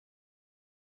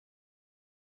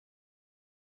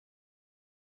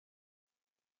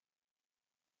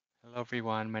Hello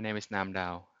everyone, my name is Nam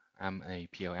Dao. I'm a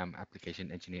PLM application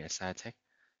engineer at Saratech,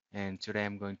 and today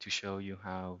I'm going to show you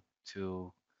how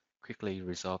to quickly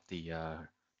resolve the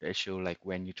issue like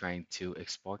when you're trying to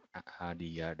export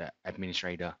the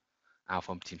administrator out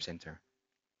from Teamcenter.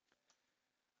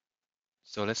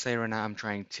 So let's say right now I'm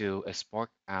trying to export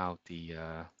out the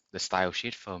style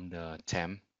sheet from the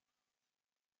temp.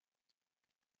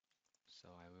 So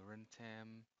I will run temp.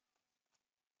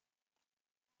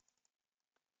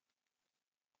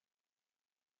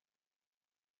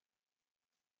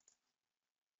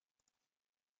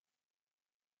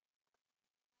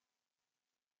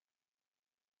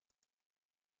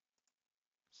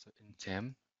 So in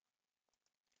temp,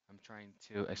 I'm trying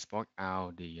to export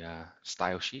out the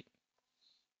style sheet.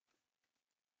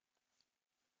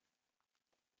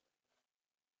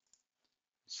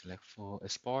 Select full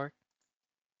export.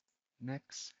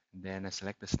 Next, then I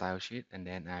select the style sheet, and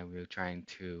then I will trying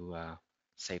to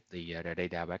save the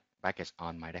data package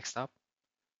on my desktop.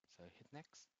 So hit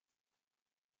next,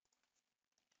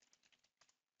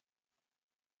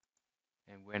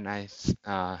 and when I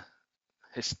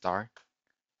hit start,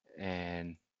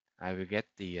 and I will get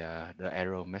the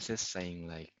error message saying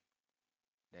like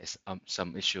there's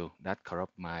some issue that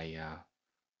corrupt my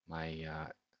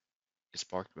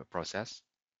export process.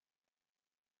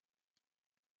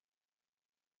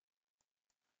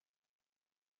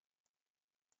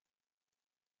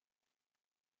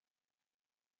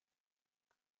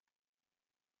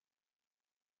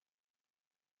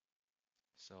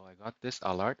 So I got this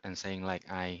alert and saying like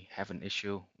I have an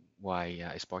issue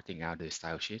while exporting out the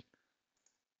style sheet.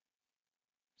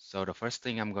 So the first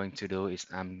thing I'm going to do is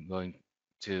I'm going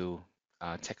to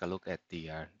take a look at the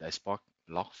export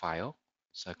log file.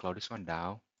 So I close this one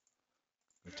down,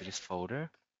 go to this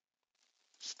folder,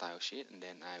 style sheet, and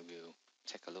then I will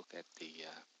take a look at the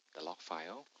log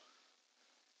file.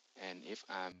 And if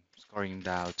I'm scrolling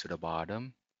down to the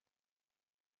bottom,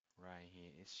 right here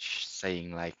it's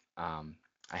saying like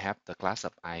I have the class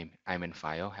of I'm in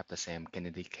file, have the same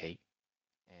Kennedy cake,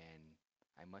 and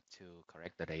I must to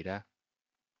correct the data.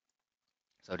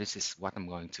 So this is what I'm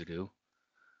going to do.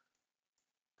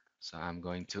 So I'm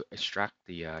going to extract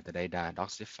the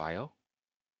data.zip file.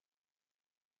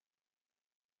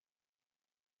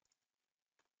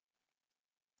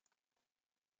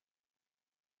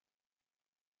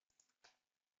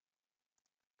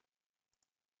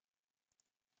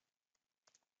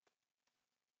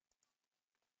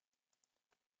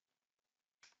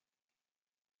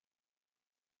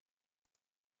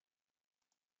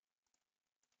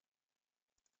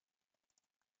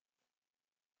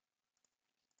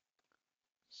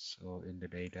 So in the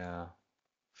data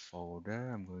folder,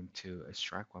 I'm going to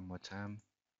extract one more time.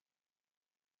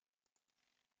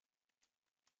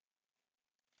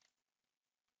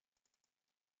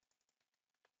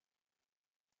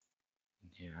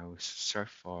 And here I will search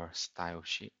for style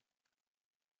sheet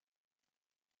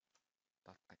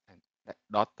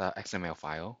 .xml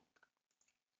file,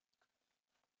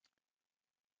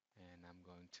 and I'm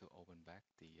going to open back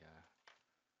the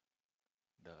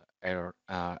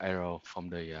arrow from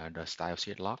the style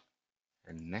sheet log.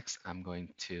 And next, I'm going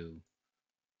to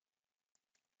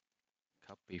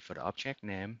copy for the object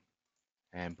name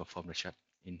and perform the check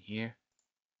in here.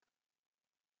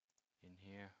 In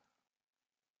here,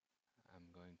 I'm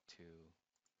going to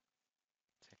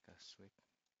take a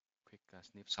quick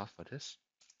snapshot for this.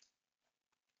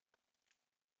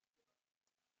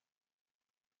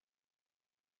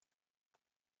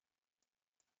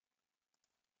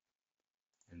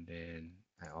 And then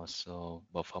I also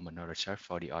perform another check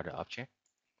for the other object.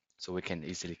 So we can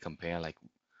easily compare like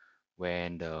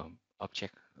when the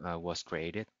object was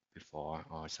created before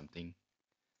or something.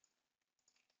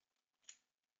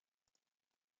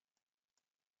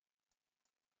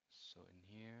 So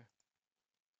in here,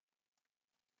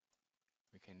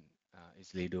 we can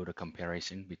easily do the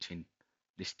comparison between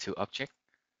these two objects.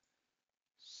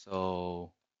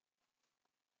 So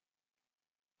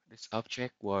this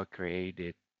object was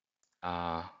created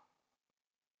uh,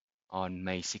 on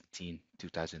May 16,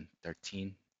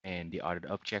 2013, and the other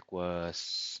object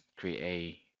was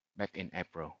created back in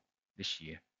April this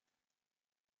year.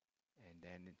 And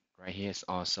then right here is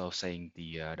also saying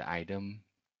the item,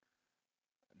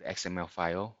 the XML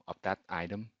file of that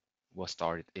item was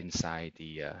stored inside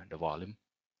the volume.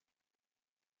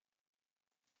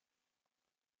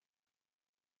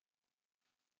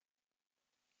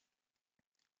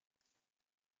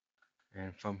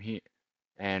 And from here,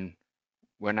 and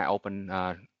when I open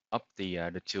up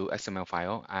the two XML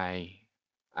file, I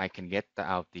can get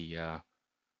out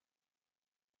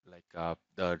like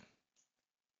the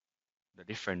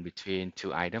difference between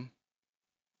two items.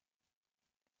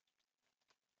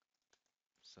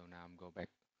 go back.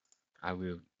 I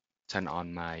will turn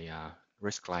on my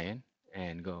risk client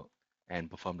and go and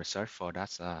perform the search for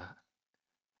that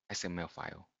XML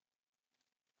file.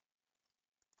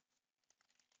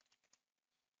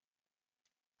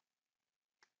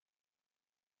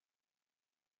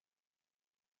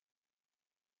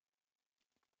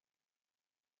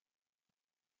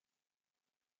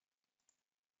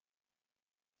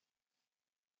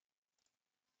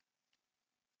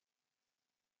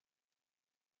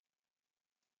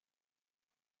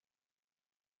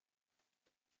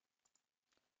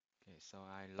 Okay, so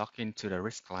I log into the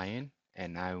risk client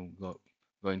and I'm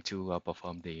going to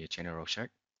perform the general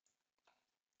search.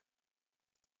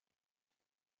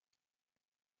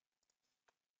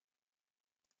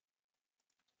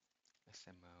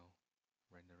 XML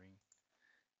rendering,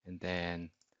 and then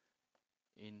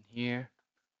in here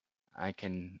I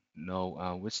can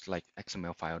know which like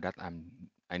XML file that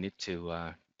I need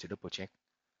to double check.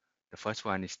 The first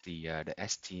one is the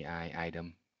STI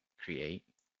item create,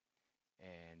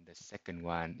 and the second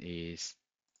one is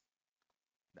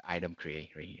the item create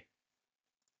right here.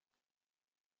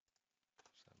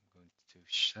 So I'm going to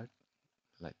shut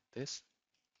like this.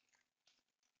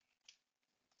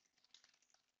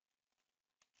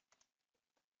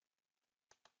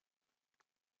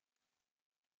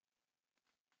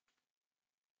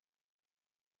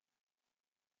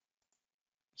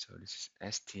 So this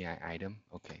is STI item.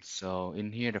 Okay, so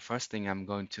in here, the first thing I'm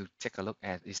going to take a look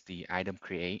at is the item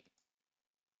create.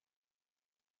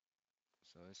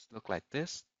 So it's look like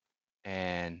this.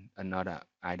 And another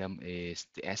item is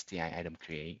the STI item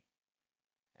create.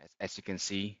 As you can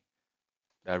see,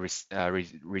 the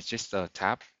register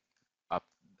tab up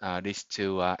these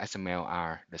two XML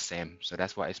are the same. So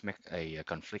that's why it's make a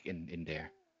conflict in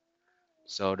there.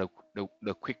 So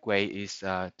the quick way is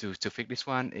to fix this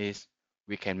one is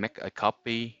we can make a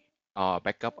copy or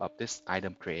backup of this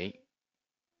item create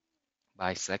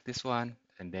by select this one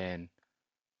and then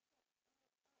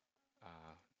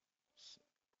uh,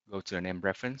 go to the name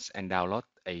reference and download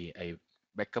a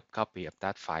backup copy of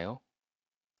that file.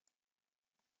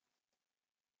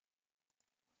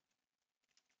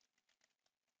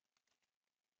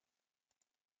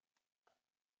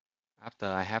 After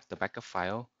I have the backup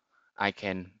file,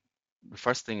 the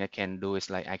first thing I can do is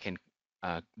like I can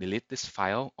delete this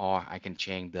file or I can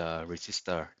change the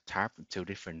register tab to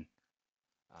different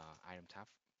item tab.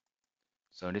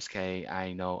 So in this case,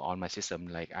 I know on my system,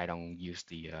 like I don't use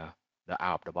the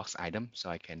out of the box item. So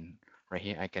I can, right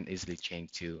here, I can easily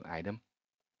change to item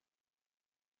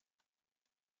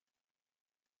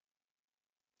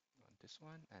on this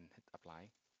one and hit apply.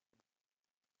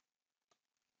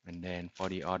 And then for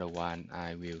the other one,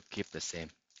 I will keep the same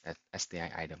as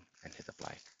STI item and hit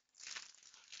apply.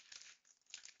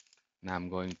 Now I'm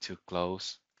going to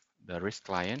close the risk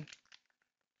client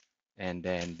and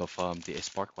then perform the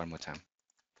export one more time.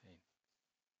 Okay.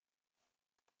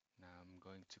 Now I'm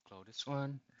going to close this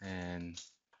one and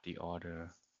the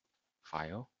other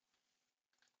file.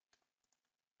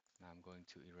 Now I'm going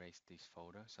to erase this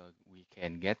folder so we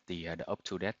can get the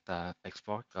up-to-date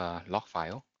export log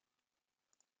file.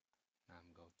 Now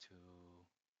I'm going to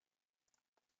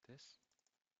this,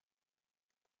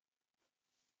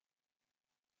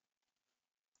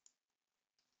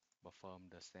 perform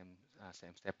the same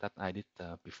step that I did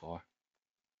before.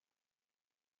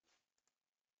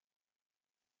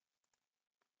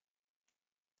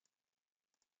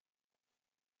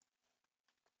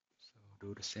 So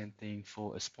do the same thing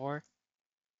for export,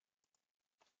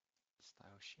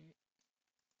 style sheet.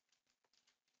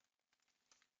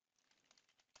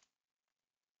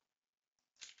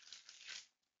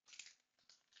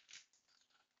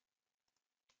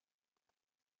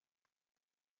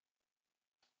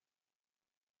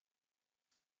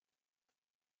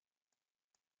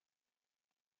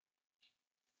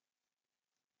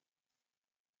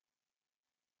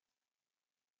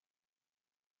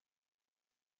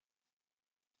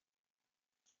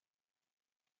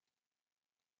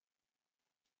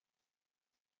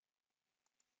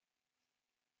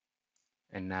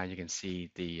 And now you can see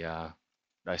the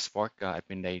export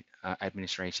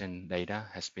administration data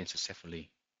has been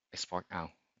successfully export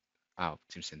out of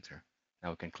Teamcenter.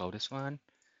 Now we can close this one,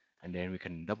 and then we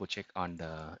can double check on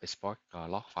the export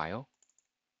log file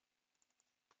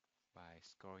by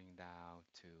scrolling down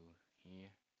to here.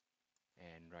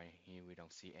 And right here, we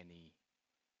don't see any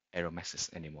error messages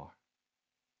anymore.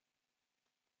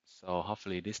 So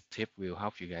hopefully this tip will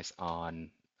help you guys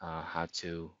on how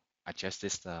to adjust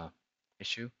this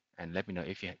issue. And let me know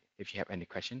if you have any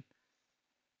question.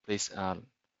 Please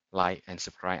like and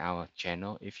subscribe our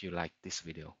channel if you like this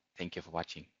video. Thank you for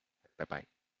watching. Bye bye.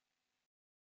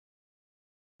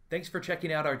 Thanks for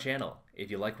checking out our channel.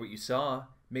 If you like what you saw,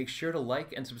 make sure to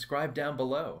like and subscribe down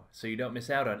below so you don't miss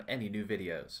out on any new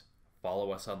videos.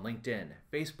 Follow us on LinkedIn,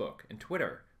 Facebook, and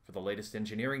Twitter for the latest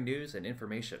engineering news and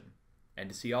information. And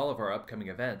to see all of our upcoming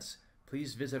events,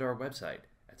 please visit our website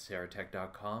at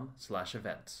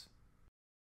saratech.com/events.